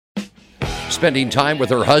spending time with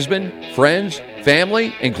her husband, friends,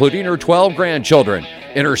 family, including her 12 grandchildren.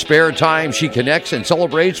 In her spare time, she connects and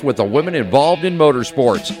celebrates with the women involved in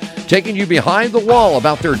motorsports, taking you behind the wall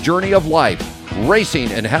about their journey of life,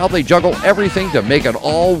 racing, and how they juggle everything to make it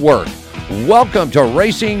all work. Welcome to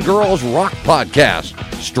Racing Girls Rock Podcast.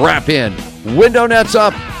 Strap in, window nets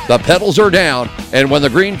up, the pedals are down, and when the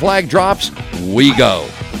green flag drops, we go.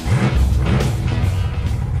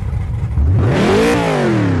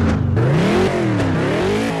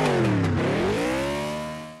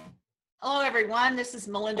 Hello, everyone. This is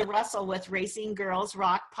Melinda Russell with Racing Girls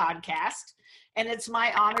Rock Podcast, and it's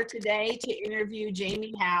my honor today to interview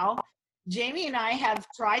Jamie Howe. Jamie and I have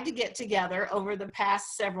tried to get together over the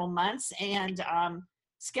past several months, and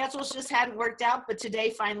schedules just hadn't worked out, but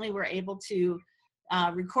today finally we're able to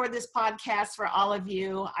record this podcast for all of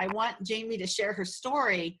you. I want Jamie to share her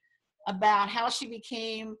story about how she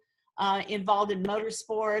became involved in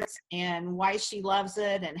motorsports and why she loves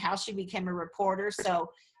it and how she became a reporter.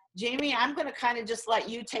 So Jamie, I'm going to kind of just let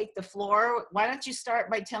you take the floor. Why don't you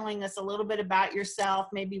start by telling us a little bit about yourself,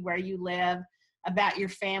 maybe where you live, about your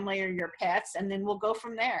family or your pets, and then we'll go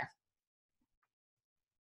from there.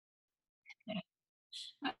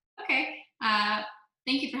 Okay.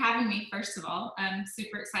 Thank you for having me, first of all. I'm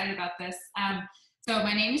super excited about this. So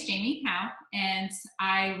my name is Jamie Howe, and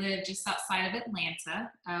I live just outside of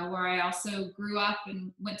Atlanta, where I also grew up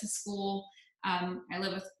and went to school. I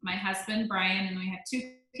live with my husband, Brian, and we have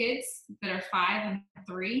two kids that are 5 and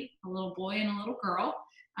 3, a little boy and a little girl.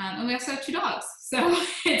 And we also have 2 dogs. So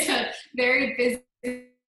it's a very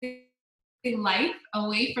busy life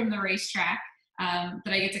away from the racetrack that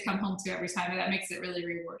I get to come home to every time, and that makes it really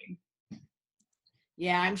rewarding.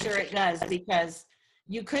 Yeah, I'm sure it does, because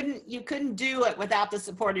you couldn't do it without the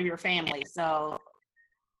support of your family. So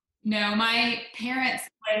no, my parents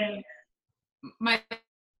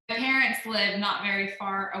live not very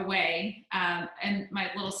far away, and my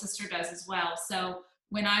little sister does as well. So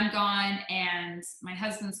when I'm gone and my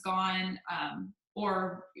husband's gone,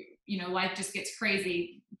 or life just gets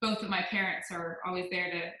crazy, both of my parents are always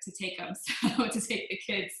there to take them, so to take the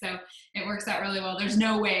kids. So it works out really well. There's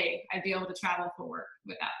no way I'd be able to travel for work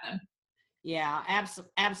without them. Yeah,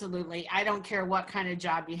 absolutely. I don't care what kind of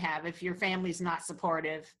job you have. If your family's not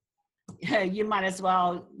supportive, you might as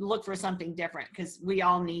well look for something different, because we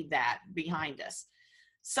all need that behind us.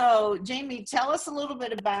 So Jamie, tell us a little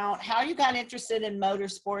bit about how you got interested in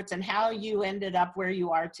motorsports and how you ended up where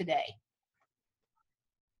you are today.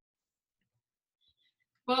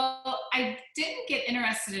 Well, I didn't get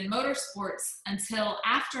interested in motorsports until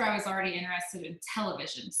after I was already interested in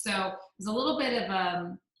television. So it was a little bit of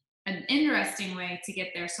an interesting way to get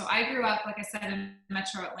there. So I grew up, like I said, in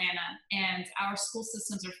Metro Atlanta, and our school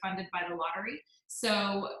systems are funded by the lottery.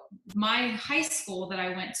 So my high school that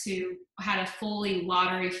I went to had a fully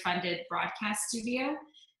lottery-funded broadcast studio.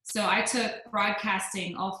 So I took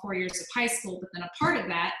broadcasting all 4 years of high school, but then a part of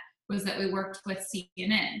that was that we worked with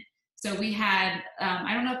CNN. So we had,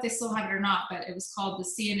 I don't know if they still have it or not, but it was called the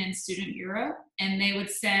CNN Student Bureau, and they would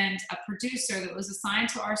send a producer that was assigned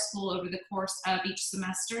to our school over the course of each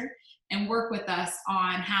semester and work with us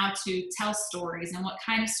on how to tell stories and what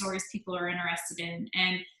kind of stories people are interested in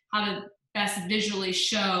and how to best visually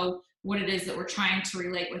show what it is that we're trying to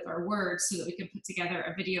relate with our words so that we can put together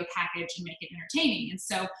a video package and make it entertaining. And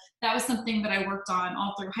so that was something that I worked on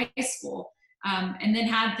all through high school. And then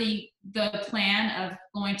had the plan of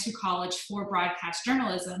going to college for broadcast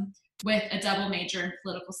journalism with a double major in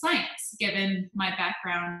political science, given my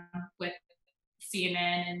background with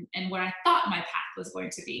CNN and what I thought my path was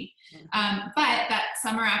going to be. But that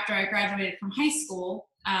summer after I graduated from high school,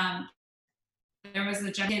 there was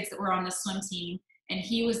the kids that were on the swim team, and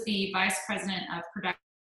he was the vice president of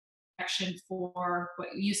production for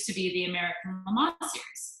what used to be the American Le Mans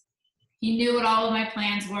Series. He knew what all of my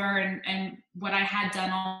plans were and what I had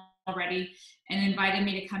done already, and invited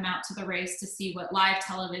me to come out to the race to see what live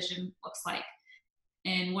television looks like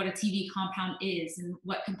and what a TV compound is and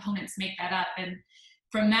what components make that up. And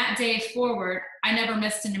from that day forward, I never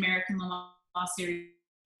missed an American Le Mans Series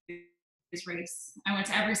race. I went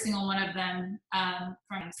to every single one of them.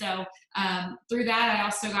 Through that, I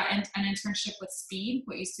also got an internship with Speed,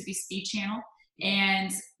 what used to be Speed Channel,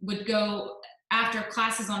 and would go after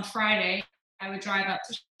classes on Friday. I would drive up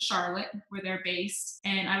to Charlotte, where they're based,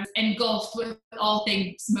 and I was engulfed with all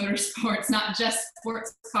things motorsports, not just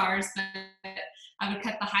sports cars, but I would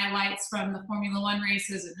cut the highlights from the Formula One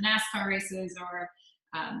races or the NASCAR races or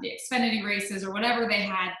the Xfinity races or whatever they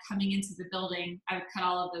had coming into the building. I would cut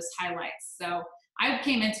all of those highlights. So I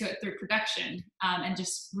came into it through production and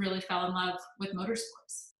just really fell in love with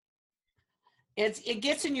motorsports. it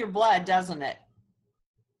gets in your blood, doesn't it?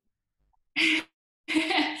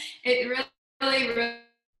 It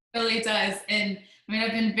really does. And I mean,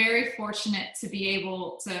 I've been very fortunate to be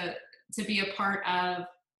able to be a part of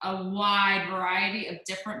a wide variety of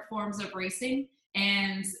different forms of racing.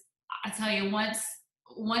 And I tell you,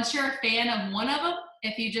 once you're a fan of one of them,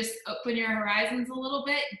 if you just open your horizons a little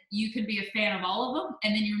bit, you can be a fan of all of them,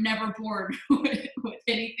 and then you're never bored with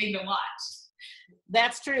anything to watch.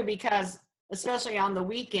 That's true, because especially on the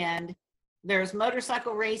weekend, there's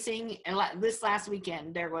motorcycle racing, and this last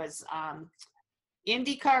weekend there was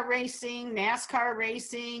IndyCar racing, NASCAR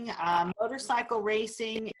racing, motorcycle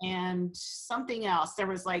racing, and something else. There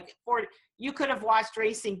was like you could have watched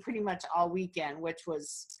racing pretty much all weekend, which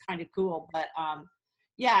was kind of cool. But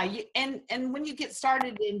yeah, and when you get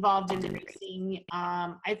started involved in racing,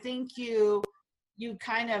 I think you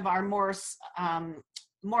kind of are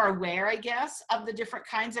more aware, I guess, of the different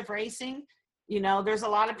kinds of racing. You know, there's a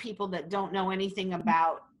lot of people that don't know anything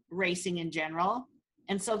about racing in general.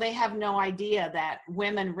 And so they have no idea that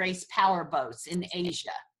women race power boats in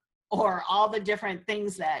Asia, or all the different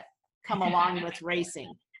things that come along with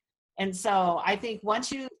racing. And so I think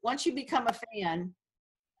once you become a fan,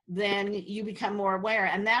 then you become more aware.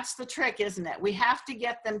 And that's the trick, isn't it? We have to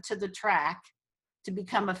get them to the track to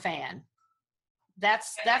become a fan.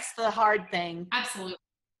 That's the hard thing. Absolutely.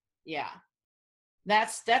 Yeah.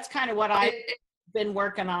 That's kind of what I've been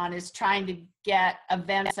working on, is trying to get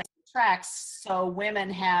events at the tracks so women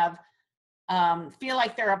have feel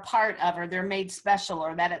like they're a part of, or they're made special,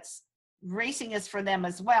 or that it's racing is for them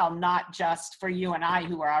as well, not just for you and I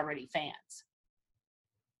who are already fans.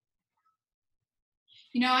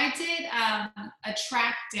 You know, I did a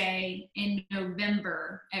track day in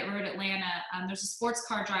November at Road Atlanta. There's a sports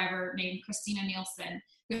car driver named Christina Nielsen,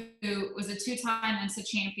 who was a two-time IMSA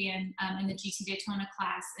champion in the GT Daytona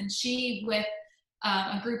class. And she, with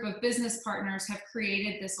a group of business partners, have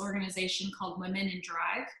created this organization called Women in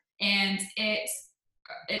Drive. And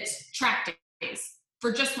it's track days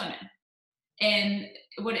for just women. And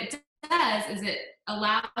what it does is it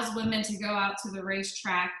allows women to go out to the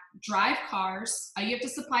racetrack, drive cars. You have to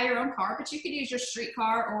supply your own car, but you could use your street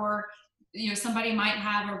car, or somebody might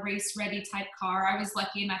have a race ready type car. I was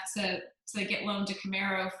lucky enough to get loaned a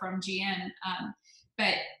Camaro from GM,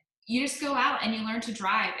 but you just go out and you learn to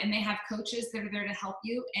drive, and they have coaches that are there to help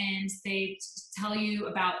you, and they tell you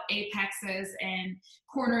about apexes and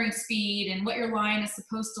cornering speed and what your line is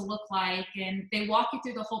supposed to look like, and they walk you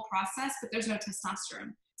through the whole process. But there's no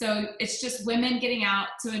testosterone. So it's just women getting out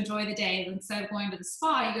to enjoy the day. Instead of going to the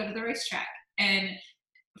spa, you go to the racetrack. And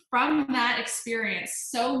from that experience,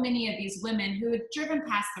 so many of these women who had driven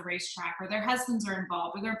past the racetrack, or their husbands are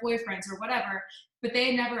involved, or their boyfriends, or whatever, but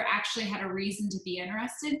they never actually had a reason to be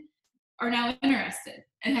interested, are now interested.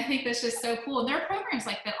 And I think that's just so cool. And there are programs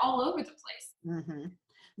like that all over the place. Mm-hmm.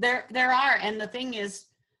 There are. And the thing is,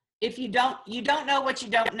 if you don't know what you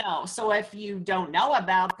don't know. So if you don't know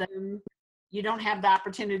about them, you don't have the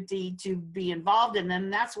opportunity to be involved in them.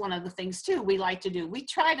 That's one of the things too we like to do. We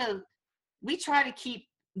try to keep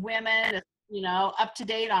women, up to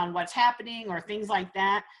date on what's happening, or things like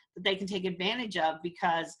that they can take advantage of,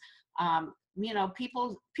 because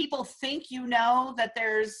people think that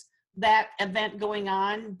there's that event going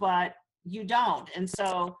on, but you don't. And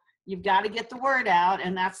so you've got to get the word out,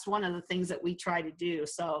 and that's one of the things that we try to do.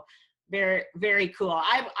 So very, very cool.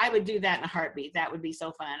 I would do that in a heartbeat. That would be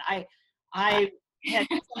so fun. I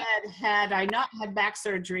had I not had back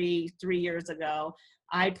surgery 3 years ago,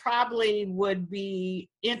 I probably would be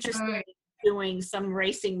interested in doing some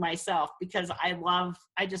racing myself, because I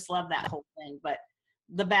just love that whole thing, but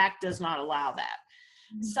the back does not allow that.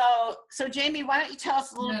 So Jamie, why don't you tell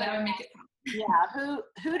us a little bit?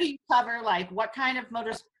 Who do you cover? Like, what kind of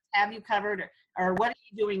motorsports have you covered, or what are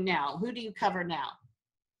you doing now? Who do you cover now?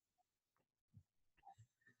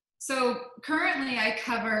 So currently I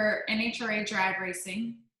cover NHRA drag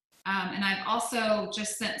racing. And I've also,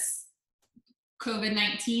 just since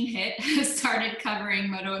COVID-19 hit, started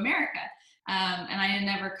covering Moto America. And I had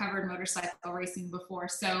never covered motorcycle racing before.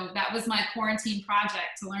 So that was my quarantine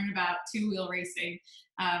project, to learn about two-wheel racing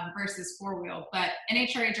versus four-wheel. But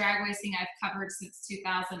NHRA drag racing I've covered since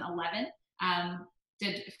 2011.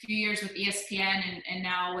 Did a few years with ESPN, and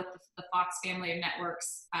now with the Fox family of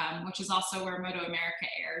networks, which is also where Moto America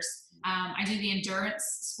airs. I do the endurance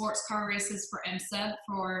sports car races for IMSA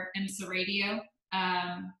Radio,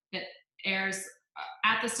 that airs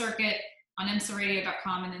at the circuit on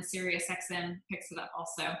IMSARadio.com, and then SiriusXM picks it up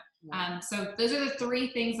also. So those are the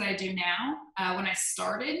three things that I do now. When I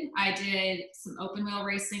started, I did some open wheel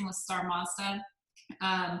racing with Star Mazda.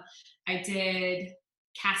 I did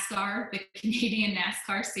CASCAR, the Canadian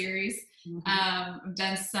NASCAR series. I've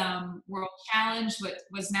done some World Challenge, what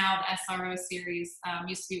was now the SRO series,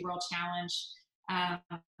 used to be World Challenge. I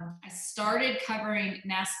started covering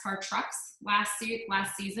NASCAR trucks last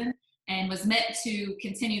season and was meant to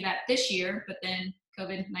continue that this year, but then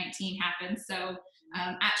COVID-19 happened. So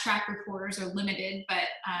at track reporters are limited, but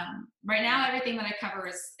right now everything that I cover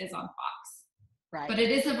is on Fox. Right. But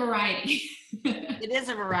it is a variety. It is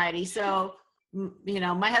a variety. So,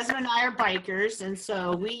 my husband and I are bikers, and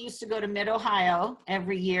so we used to go to Mid-Ohio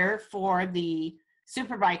every year for the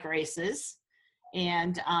Superbike races.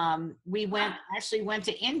 And we actually went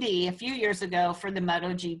to Indy a few years ago for the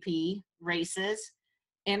MotoGP races.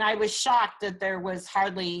 And I was shocked that there was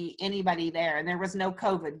hardly anybody there and there was no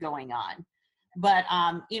COVID going on. But,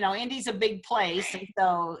 Indy's a big place. And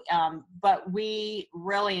so, but we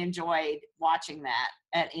really enjoyed watching that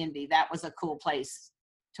at Indy. That was a cool place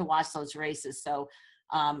to watch those races. So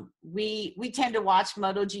we tend to watch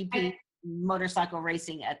MotoGP motorcycle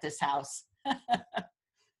racing at this house.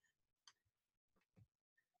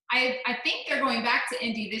 I think they're going back to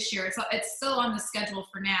Indy this year. It's still on the schedule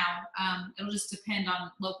for now. It'll just depend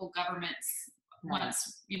on local governments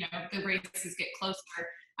once, the races get closer.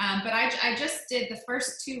 But I just did the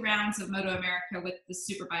first 2 rounds of Moto America with the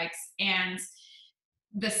Superbikes, and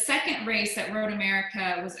the second race at Road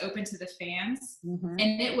America was open to the fans,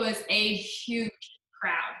 and it was a huge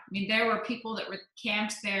crowd. I mean, there were people that were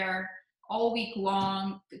camped there all week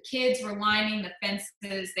long. The kids were lining the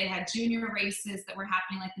fences. They had junior races that were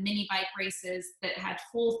happening, like the mini bike races that had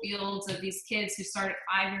full fields of these kids who started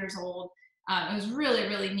at 5 years old. It was really,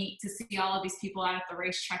 really neat to see all of these people out at the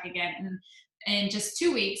racetrack again. And in just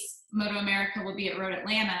 2 weeks, Moto America will be at Road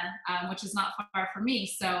Atlanta, which is not far from me.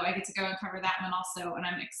 So I get to go and cover that one also. And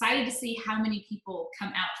I'm excited to see how many people come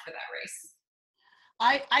out for that race.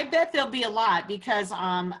 I bet there'll be a lot because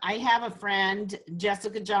I have a friend,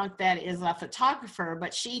 Jessica Junk, that is a photographer,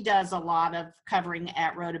 but she does a lot of covering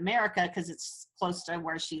at Road America because it's close to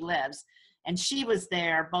where she lives. And she was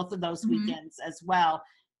there both of those weekends as well.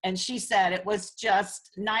 And she said it was just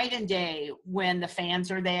night and day when the fans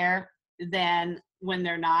are there than when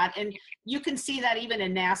they're not. And you can see that even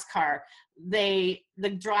in NASCAR. The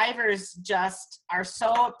drivers just are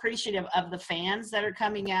so appreciative of the fans that are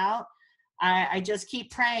coming out. I just keep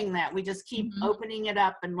praying that we just keep opening it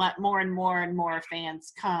up and let more and more and more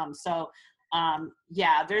fans come. So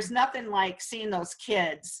there's nothing like seeing those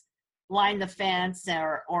kids line the fence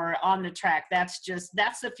or on the track. That's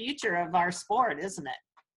the future of our sport, isn't it?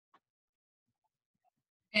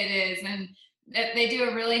 It is. And they do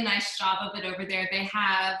a really nice job of it over there. They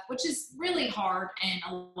have, which is really hard in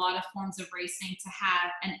a lot of forms of racing, to have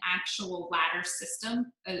an actual ladder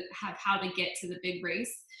system, have how to get to the big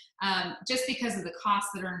race. Just because of the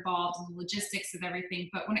costs that are involved and the logistics of everything.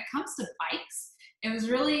 But when it comes to bikes, it was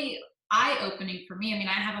really eye-opening for me. I mean,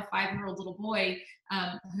 I have a 5-year-old little boy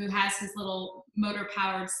who has his little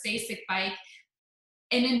motor-powered Stasic bike.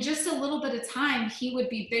 And in just a little bit of time, he would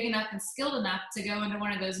be big enough and skilled enough to go into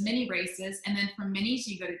one of those mini races. And then from minis,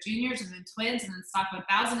 you go to juniors and then twins and then stock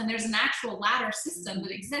 1000. And there's an actual ladder system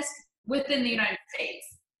that exists within the United States.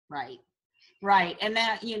 Right. And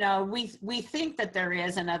that, we think that there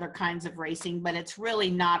is in other kinds of racing, but it's really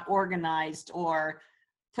not organized or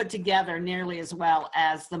put together nearly as well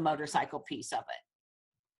as the motorcycle piece of it.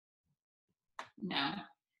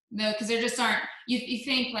 No, because there just aren't, you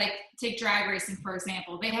think, like, take drag racing, for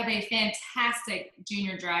example. They have a fantastic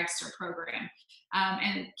junior dragster program.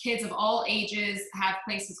 And kids of all ages have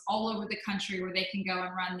places all over the country where they can go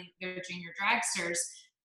and run their junior dragsters.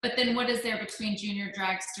 But then what is there between junior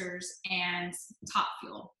dragsters and Top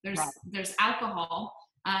Fuel? There's alcohol,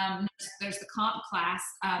 there's the comp class,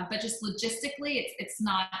 but just logistically, it's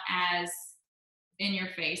not as in your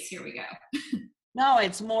face. Here we go. No,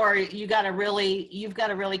 it's more, you've got to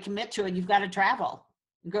really commit to it. You've got to travel.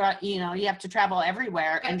 You have to travel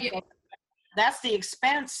everywhere. And so that's the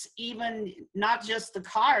expense, even not just the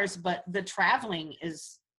cars, but the traveling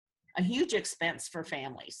is a huge expense for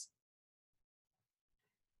families.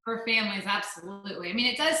 For families, absolutely. I mean,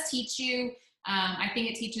 it does teach you, I think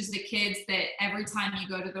it teaches the kids that every time you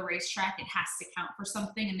go to the racetrack, it has to count for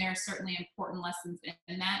something. And there are certainly important lessons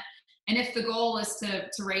in that. And if the goal is to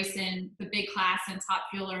race in the big class and Top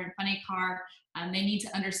Fuel or in Funny Car, they need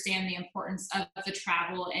to understand the importance of the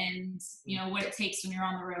travel and, what it takes when you're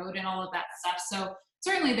on the road and all of that stuff. So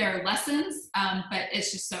certainly there are lessons, but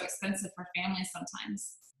it's just so expensive for families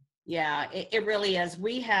sometimes. Yeah, it really is.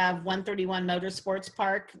 We have 131 Motorsports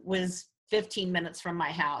Park, was 15 minutes from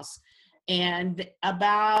my house. And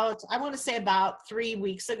about 3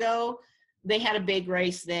 weeks ago, they had a big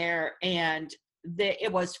race there. And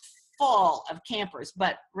it was full of campers,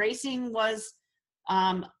 but racing was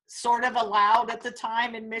sort of allowed at the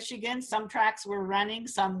time in Michigan. Some tracks were running,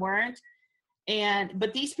 some weren't.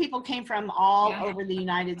 But these people came from all over the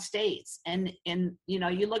United States. And you know,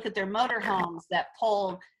 you look at their motorhomes that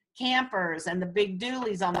pull campers and the big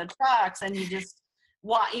dualies on the trucks, and you just,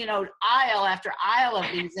 you know, aisle after aisle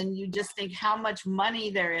of these, and you just think how much money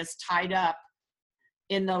there is tied up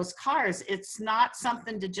in those cars. It's not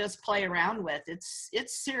something to just play around with. It's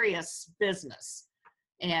serious business.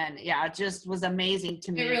 And yeah, it just was amazing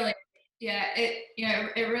to me. It really,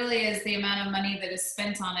 it really is the amount of money that is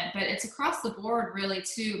spent on it, but it's across the board really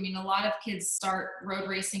too. I mean, a lot of kids start road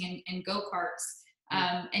racing and go-karts,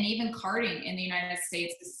 and even karting in the United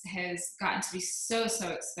States has gotten to be so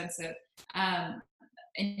expensive.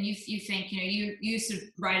 And you think, you know, you used to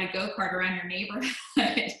ride a go-kart around your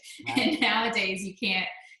neighborhood, and nowadays you can't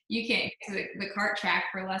get to the kart track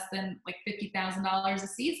for less than like $50,000 a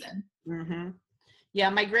season. Mm-hmm. Yeah,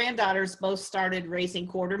 my granddaughters both started racing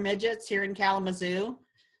quarter midgets here in Kalamazoo,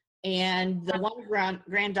 and the one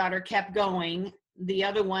granddaughter kept going. The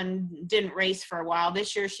other one didn't race for a while.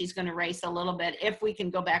 This year she's going to race a little bit if we can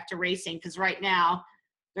go back to racing, because right now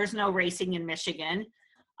there's no racing in Michigan.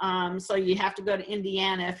 So you have to go to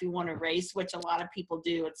Indiana if you want to race, which a lot of people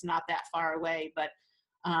do. It's not that far away, but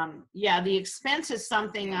yeah, the expense is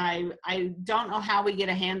something I don't know how we get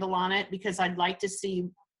a handle on it, because I'd like to see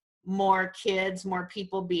more kids, more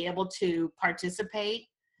people be able to participate.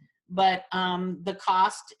 But the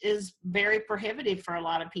cost is very prohibitive for a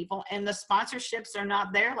lot of people, and the sponsorships are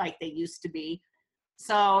not there like they used to be.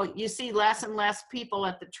 So you see less and less people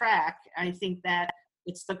at the track. I think that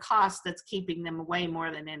it's the cost that's keeping them away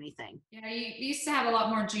more than anything. Yeah, you used to have a lot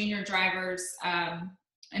more junior drivers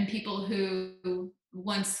and people who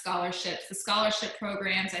won scholarships. The scholarship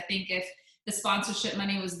programs, I think if the sponsorship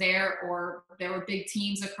money was there, or there were big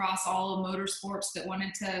teams across all of motorsports that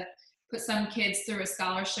wanted to put some kids through a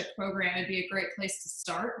scholarship program, it'd be a great place to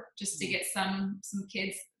start, just to get some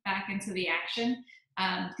kids back into the action.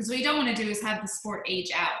 Because what you don't want to do is have the sport age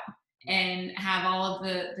out and have all of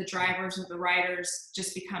the drivers or the riders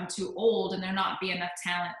just become too old and there not be enough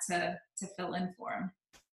talent to fill in for them.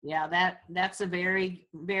 Yeah, that's a very,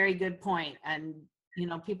 very good point. And, you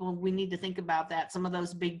know, we need to think about that. Some of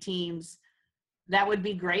those big teams, that would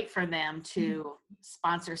be great for them to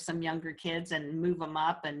sponsor some younger kids and move them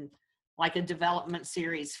up, and like a development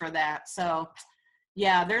series for that. So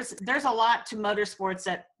yeah, there's a lot to motorsports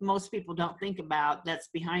that most people don't think about that's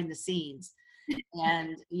behind the scenes.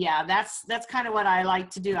 And yeah, that's kind of what I like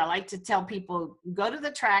to do. I like to tell people, go to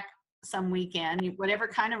the track some weekend, whatever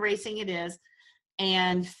kind of racing it is,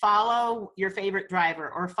 and follow your favorite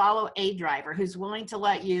driver, or follow a driver who's willing to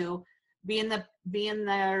let you be in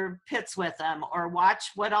their pits with them, or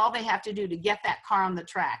watch what all they have to do to get that car on the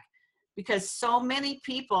track. Because so many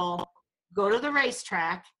people go to the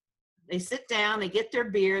racetrack, they sit down, they get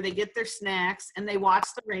their beer, they get their snacks, and they watch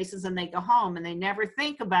the races, and they go home, and they never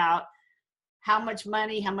think about how much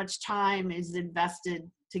money, how much time is invested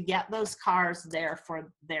to get those cars there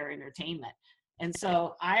for their entertainment. And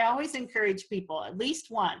so I always encourage people, at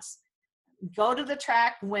least once, go to the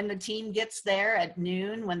track when the team gets there at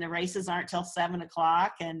noon, when the races aren't till 7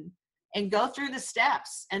 o'clock, and go through the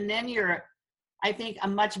steps. And then you're, I think, a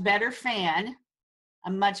much better fan,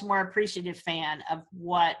 a much more appreciative fan of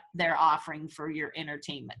what they're offering for your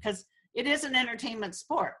entertainment, because it is an entertainment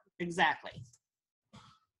sport. Exactly.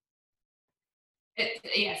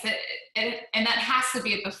 Yes, and that has to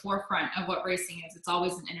be at the forefront of what racing is. It's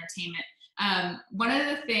always an entertainment. One of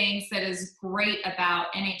the things that is great about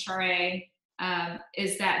NHRA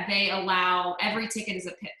is that they allow, every ticket is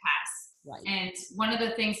a pit pass. Right. And one of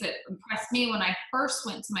the things that impressed me when I first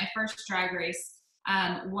went to my first drag race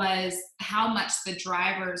was how much the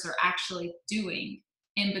drivers are actually doing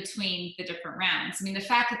in between the different rounds. I mean, the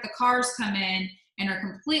fact that the cars come in and are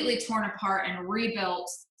completely torn apart and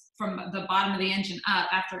rebuilt from the bottom of the engine up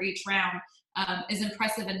after each round is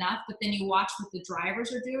impressive enough. But then you watch what the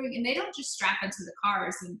drivers are doing, and they don't just strap into the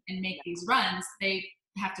cars and make these runs. They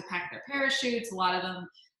have to pack their parachutes. A lot of them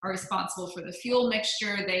are responsible for the fuel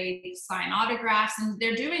mixture. They sign autographs, and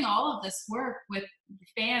they're doing all of this work with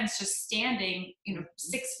fans just standing,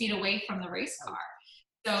 6 feet away from the race car.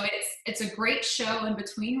 So it's a great show in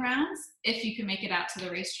between rounds if you can make it out to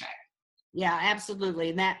the racetrack. Yeah,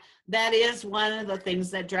 absolutely. And that is one of the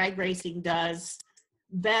things that drag racing does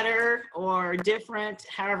better or different,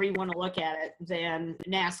 however you want to look at it, than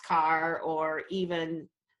NASCAR or even,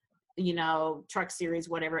 truck series,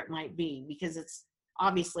 whatever it might be, because it's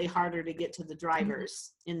obviously harder to get to the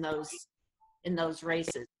drivers in those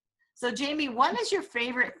races. So Jamie, what is your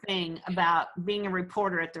favorite thing about being a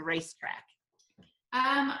reporter at the racetrack?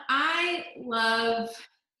 I love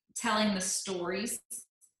telling the stories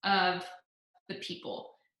of the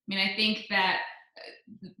people. I mean, I think that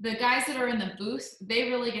the guys that are in the booth, they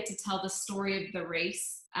really get to tell the story of the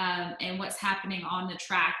race and what's happening on the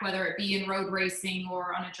track, whether it be in road racing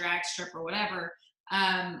or on a drag strip or whatever.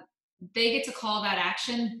 They get to call that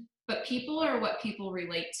action, but people are what people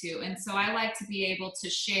relate to. And so I like to be able to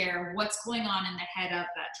share what's going on in the head of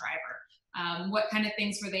that driver. What kind of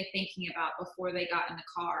things were they thinking about before they got in the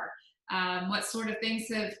car? What sort of things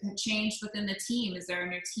have changed within the team? Is there a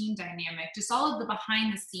new team dynamic? Just all of the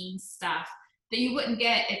behind the scenes stuff that you wouldn't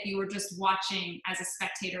get if you were just watching as a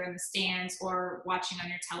spectator in the stands or watching on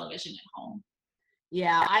your television at home.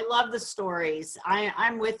 Yeah, I love the stories.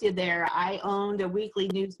 I'm with you there. I owned a weekly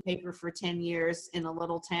newspaper for 10 years in a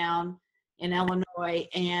little town in Illinois,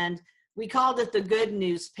 and we called it the Good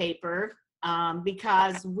Newspaper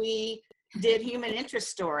because we did human interest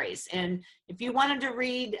stories. And if you wanted to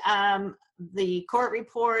read the court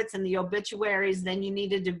reports and the obituaries, then you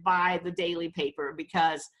needed to buy the daily paper,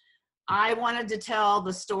 because I wanted to tell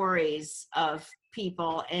the stories of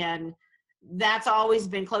people, and that's always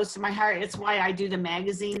been close to my heart. It's why I do the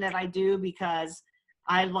magazine that I do, because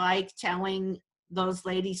I like telling those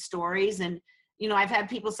ladies' stories. And you know, I've had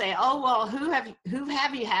people say, "Oh, well, who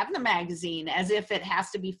have you have in the magazine?" as if it has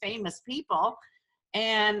to be famous people.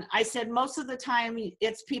 And I said, most of the time,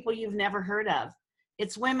 it's people you've never heard of.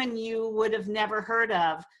 It's women you would have never heard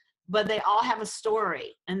of, but they all have a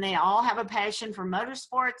story and they all have a passion for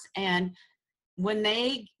motorsports. And when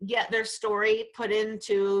they get their story put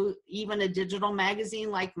into even a digital magazine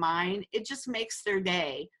like mine, it just makes their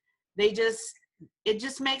day. It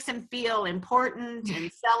just makes them feel important and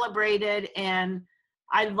celebrated. And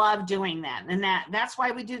I love doing that. And that's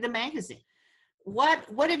why we do the magazine.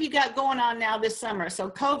 What have you got going on now this summer? So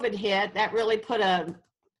COVID hit, that really put a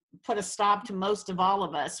stop to most of all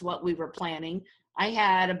of us, what we were planning. I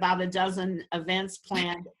had about a dozen events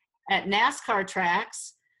planned at NASCAR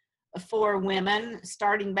tracks for women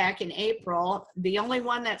starting back in April. The only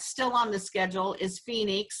one that's still on the schedule is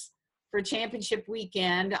Phoenix for championship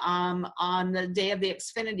weekend on the day of the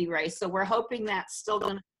Xfinity race. So we're hoping that's still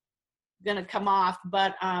gonna come off.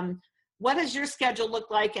 But what does your schedule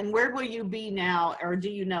look like, and where will you be now, or do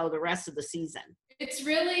you know, the rest of the season? It's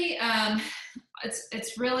really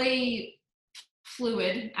it's really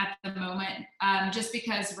fluid at the moment, just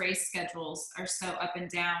because race schedules are so up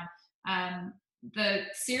and down. The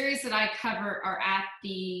series that I cover are at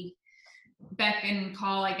the beck and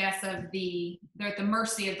call, I guess, they're at the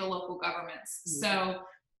mercy of the local governments. Mm-hmm. So,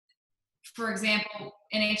 for example,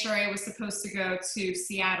 NHRA was supposed to go to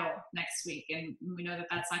Seattle next week, and we know that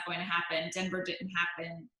that's not going to happen. Denver didn't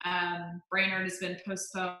happen. Brainerd has been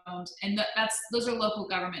postponed, and those are local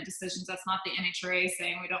government decisions. That's not the NHRA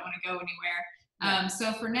saying we don't want to go anywhere.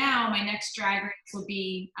 So for now, my next drag race will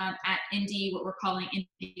be at Indy, what we're calling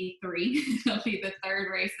Indy 3. It'll be the third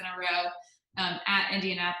race in a row at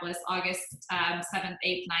Indianapolis, August 7th,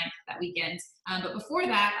 8th, 9th, that weekend. But before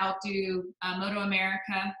that, I'll do Moto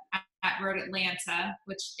America at Road Atlanta,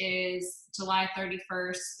 which is July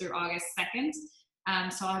 31st through August 2nd.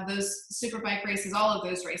 So I'll have those Superbike races, all of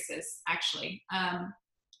those races, actually.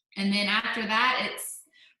 And then after that, it's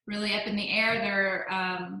really up in the air. There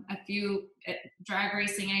are a few drag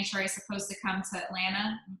racing. NHRA is supposed to come to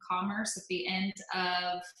Atlanta and Commerce at the end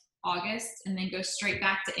of August, and then go straight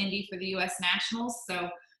back to Indy for the U.S. Nationals. So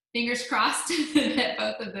fingers crossed that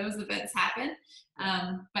both of those events happen.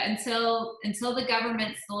 But until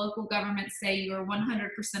the local governments say you are 100%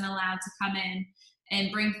 allowed to come in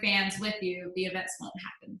and bring fans with you, the events won't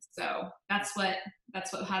happen. So that's what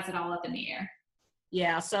has it all up in the air.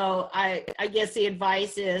 Yeah, so I guess the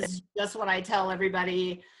advice is just what I tell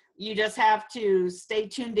everybody. You just have to stay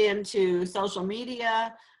tuned in to social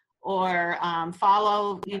media, or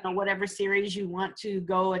follow, whatever series you want to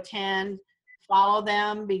go attend. Follow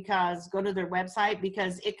them, go to their website,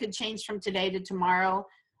 because it could change from today to tomorrow.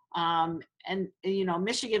 And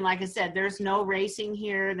Michigan, like I said, there's no racing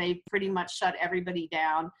here. They pretty much shut everybody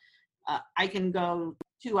down. I can go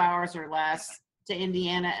 2 hours or less to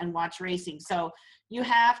Indiana and watch racing. So you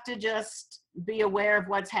have to just be aware of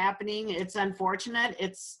what's happening. It's unfortunate.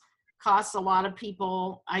 It's costs a lot of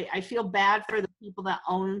people. I feel bad for the people that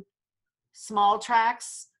own small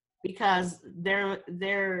tracks, because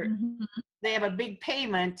Mm-hmm. they have a big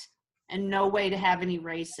payment and no way to have any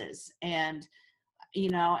races. And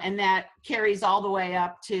and that carries all the way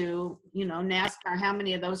up to NASCAR. How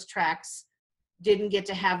many of those tracks didn't get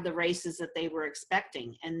to have the races that they were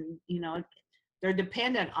expecting? And they're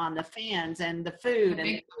dependent on the fans and the food and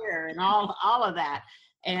the beer and all of that.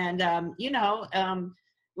 And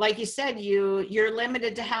like you said, you're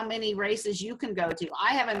limited to how many races you can go to.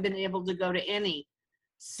 I haven't been able to go to any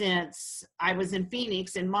since I was in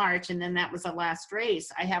Phoenix in March, and then that was the last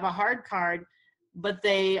race. I have a hard card, but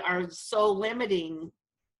they are so limiting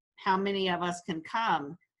how many of us can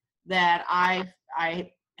come that I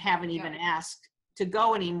haven't even asked to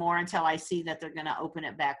go anymore until I see that they're going to open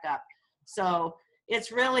it back up. So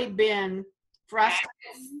it's really been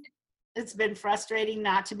frustrating. It's been frustrating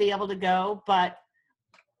not to be able to go, but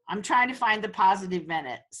I'm trying to find the positive in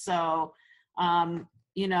it. So,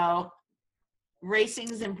 racing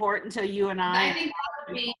is important to you and I. I think that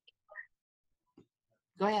would be.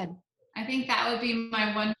 Go ahead. I think that would be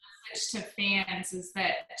my one message to fans, is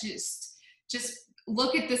that just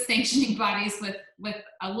look at the sanctioning bodies with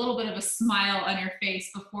a little bit of a smile on your face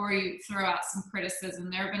before you throw out some criticism.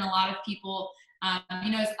 There have been a lot of people,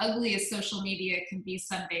 as ugly as social media can be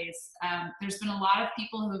some days, there's been a lot of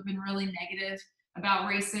people who have been really negative about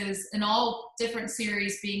races in all different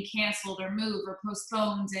series being canceled or moved or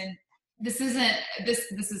postponed. And this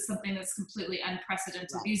is something that's completely unprecedented.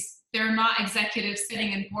 Right. They're not executives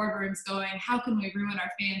sitting in boardrooms going, how can we ruin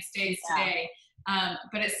our fans' days today?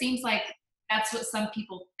 But it seems like that's what some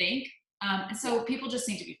people think. And so people just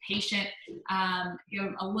need to be patient,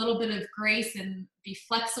 a little bit of grace and be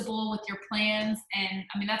flexible with your plans. And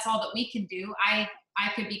I mean, that's all that we can do. I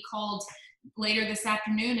could be called later this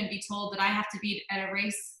afternoon and be told that I have to be at a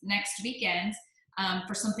race next weekend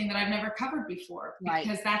for something that I've never covered before,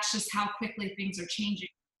 because that's just how quickly things are changing.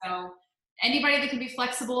 So anybody that can be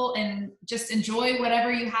flexible and just enjoy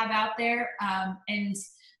whatever you have out there, and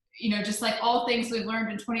just like all things we've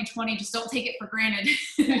learned in 2020, just don't take it for granted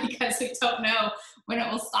because we don't know when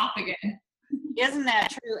it will stop again. Isn't that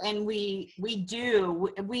true? And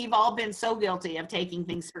we've all been so guilty of taking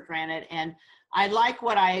things for granted. And I like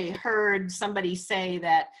what I heard somebody say,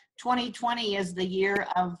 that 2020 is the year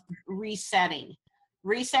of resetting.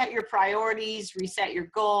 Reset your priorities, reset your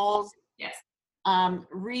goals. Yes.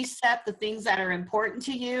 Reset the things that are important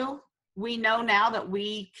to you. We know now that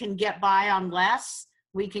we can get by on less.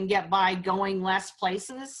 We can get by going less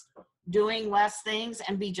places, doing less things,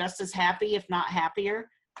 and be just as happy, if not happier.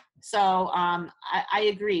 So I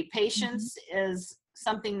agree. Patience is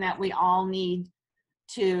something that we all need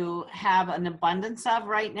to have an abundance of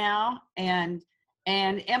right now, and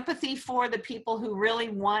empathy for the people who really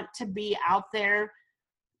want to be out there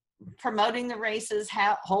promoting the races,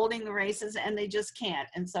 holding the races, and they just can't.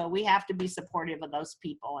 And so we have to be supportive of those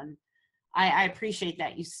people. And I appreciate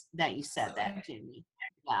that you said that, Jamie.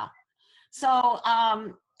 Yeah. So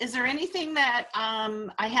is there anything that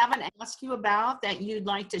I haven't asked you about that you'd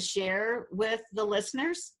like to share with the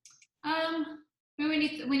listeners? When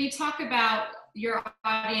you talk about your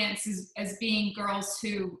audience as being girls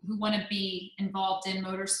who want to be involved in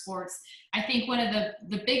motorsports, I think one of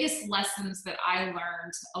the biggest lessons that I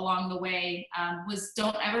learned along the way was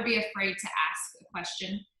don't ever be afraid to ask a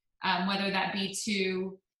question, whether that be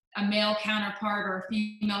to a male counterpart or a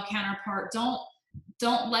female counterpart.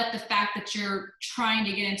 Don't let the fact that you're trying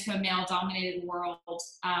to get into a male-dominated world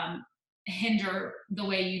hinder the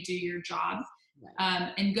way you do your job.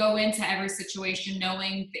 And go into every situation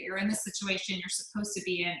knowing that you're in the situation you're supposed to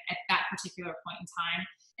be in at that particular point in time.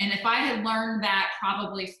 And if I had learned that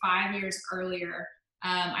probably 5 years earlier,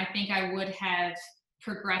 I think I would have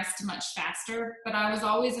progressed much faster. But I was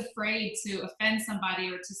always afraid to offend somebody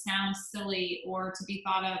or to sound silly or to be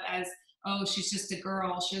thought of as, oh, she's just a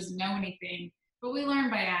girl, she doesn't know anything. But we learn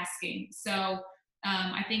by asking. So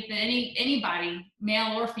I think that anybody,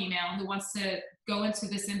 male or female, who wants to go into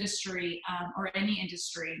this industry or any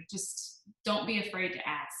industry, just don't be afraid to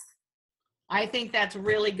ask. I think that's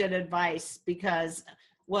really good advice, because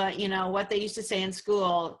what they used to say in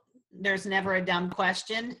school, there's never a dumb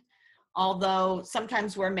question, although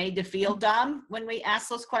sometimes we're made to feel dumb when we ask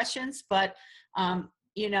those questions. But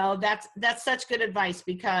that's such good advice,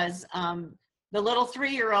 because the little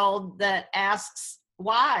 3-year-old that asks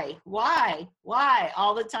why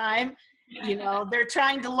all the time, they're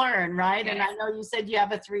trying to learn, right? Yes. And I know you said you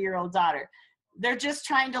have a 3-year-old daughter. They're just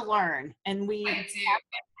trying to learn, and we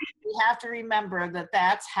have to remember that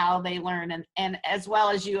that's how they learn. And as well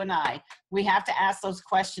as you and I, we have to ask those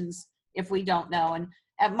questions if we don't know. And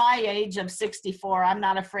at my age of 64, I'm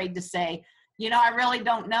not afraid to say, I really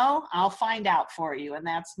don't know. I'll find out for you, and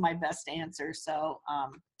that's my best answer. So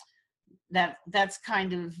that's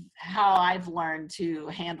kind of how I've learned to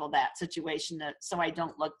handle that situation, so I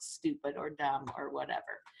don't look stupid or dumb or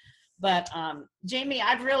whatever. But Jamie,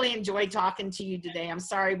 I've really enjoyed talking to you today. I'm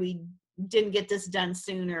sorry we didn't get this done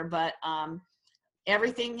sooner, but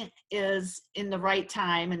everything is in the right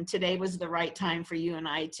time, and today was the right time for you and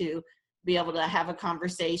I to be able to have a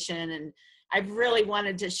conversation. And I've really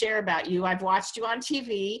wanted to share about you. I've watched you on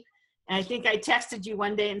TV, and I think I texted you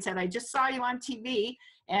one day and said, I just saw you on TV,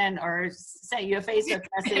 or sent you a Facebook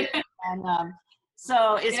message. And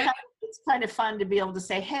so it's kind of fun to be able to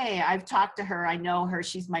say, hey, I've talked to her, I know her,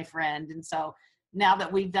 she's my friend. And so now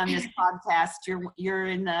that we've done this podcast, you're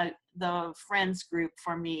in the friends group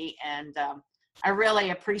for me, and I really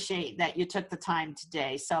appreciate that you took the time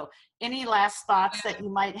today. So any last thoughts that you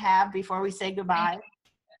might have before we say goodbye?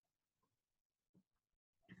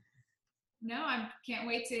 No, I can't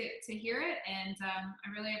wait to hear it. And I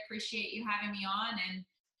really appreciate you having me on and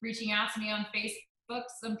reaching out to me on Facebook.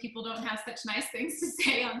 Some people don't have such nice things to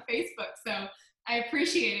say on Facebook, so I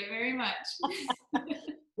appreciate it very much.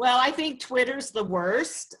 Well, I think Twitter's the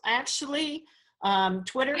worst, actually.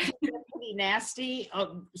 Twitter can be pretty nasty.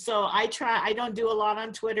 So I don't do a lot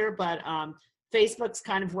on Twitter, but Facebook's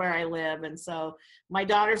kind of where I live. And so my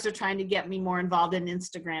daughters are trying to get me more involved in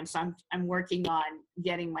Instagram. So I'm working on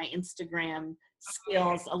getting my Instagram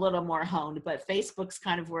skills a little more honed, but Facebook's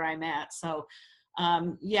kind of where I'm at. So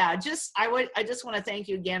I just want to thank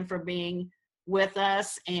you again for being with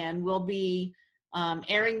us, and we'll be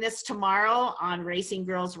airing this tomorrow on Racing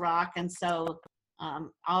Girls Rock. And so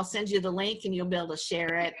I'll send you the link and you'll be able to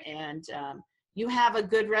share it. And you have a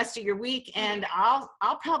good rest of your week, and I'll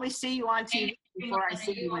probably see you on TV before I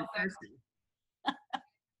see you in person.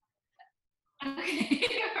 Okay,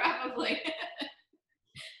 probably.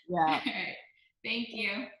 Yeah. All right. Thank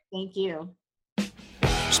you. Thank you.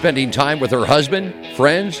 Spending time with her husband,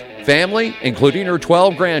 friends, family, including her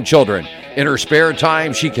 12 grandchildren. In her spare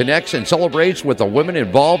time, she connects and celebrates with the women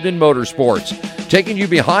involved in motorsports, taking you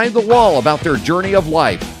behind the wall about their journey of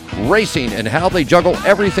life, racing, and how they juggle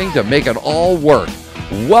everything to make it all work.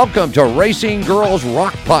 Welcome to Racing Girls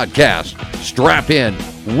Rock Podcast. Strap in,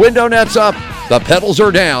 window nets up, the pedals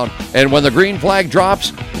are down, and when the green flag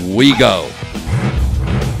drops, we go.